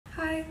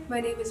Hi,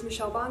 my name is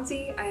Michelle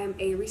Bonzie. I am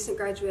a recent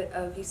graduate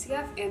of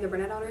UCF and the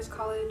Burnett Honors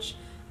College.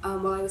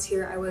 While I was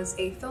here, I was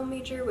a film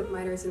major with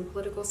minors in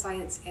political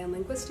science and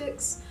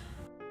linguistics.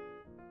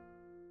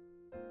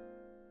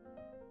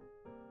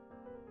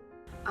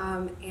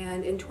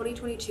 And in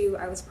 2022,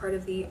 I was part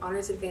of the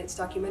Honors Advanced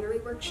Documentary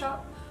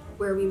Workshop,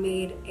 where we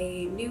made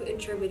a new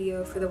intro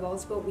video for the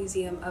Walls-Built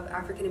Museum of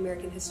African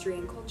American History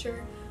and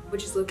Culture,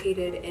 which is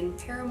located in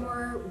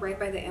Paramore, right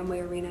by the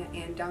Amway Arena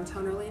in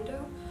downtown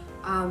Orlando.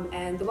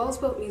 And the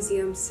Walls-Built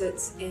Museum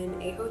sits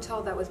in a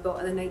hotel that was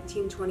built in the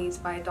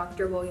 1920s by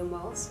Dr. William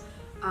Wells,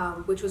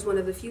 which was one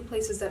of the few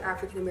places that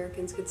African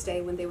Americans could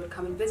stay when they would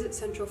come and visit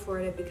Central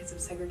Florida because of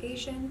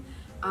segregation.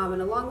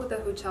 And along with the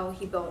hotel,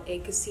 he built a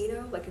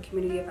casino, like a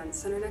community event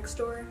center next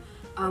door,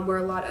 where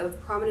a lot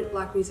of prominent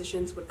Black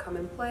musicians would come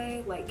and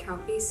play, like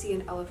Count Basie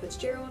and Ella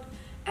Fitzgerald.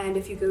 And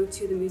if you go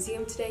to the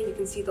museum today, you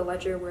can see the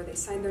ledger where they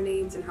signed their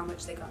names and how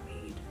much they got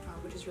paid,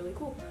 which is really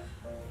cool.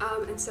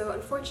 And so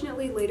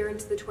unfortunately, later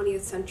into the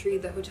 20th century,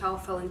 the hotel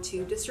fell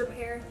into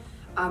disrepair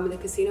and the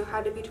casino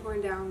had to be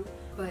torn down.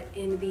 But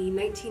in the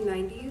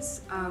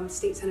 1990s,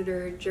 State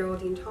Senator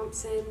Geraldine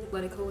Thompson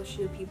led a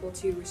coalition of people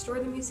to restore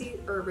the museum,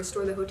 or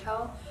restore the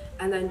hotel,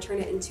 and then turn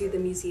it into the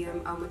museum,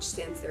 which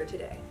stands there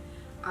today.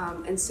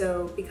 And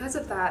so because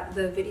of that,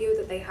 the video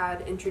that they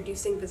had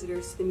introducing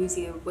visitors to the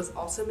museum was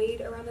also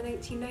made around the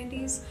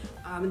 1990s,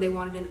 and they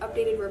wanted an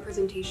updated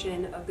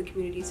representation of the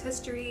community's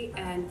history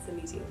and the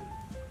museum.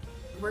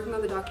 Working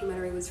on the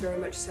documentary was very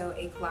much so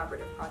a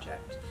collaborative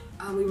project.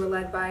 We were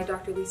led by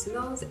Dr. Lisa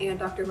Mills and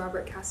Dr.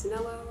 Robert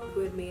Casanello, who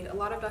had made a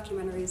lot of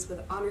documentaries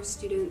with honors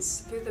students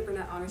through the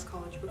Burnett Honors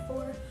College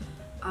before.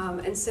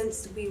 And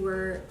since we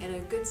were in a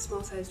good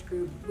small-sized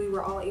group, we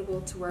were all able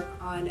to work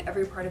on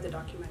every part of the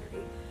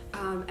documentary.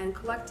 And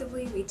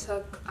collectively, we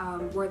took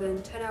more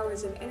than 10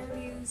 hours of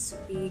interviews,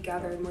 we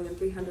gathered more than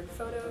 300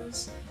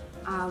 photos,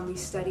 we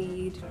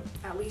studied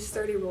at least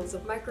 30 rolls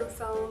of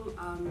microfilm,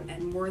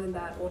 and more than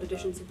that, old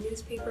editions of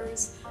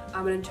newspapers,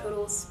 and in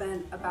total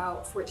spent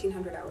about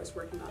 1,400 hours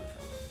working on film.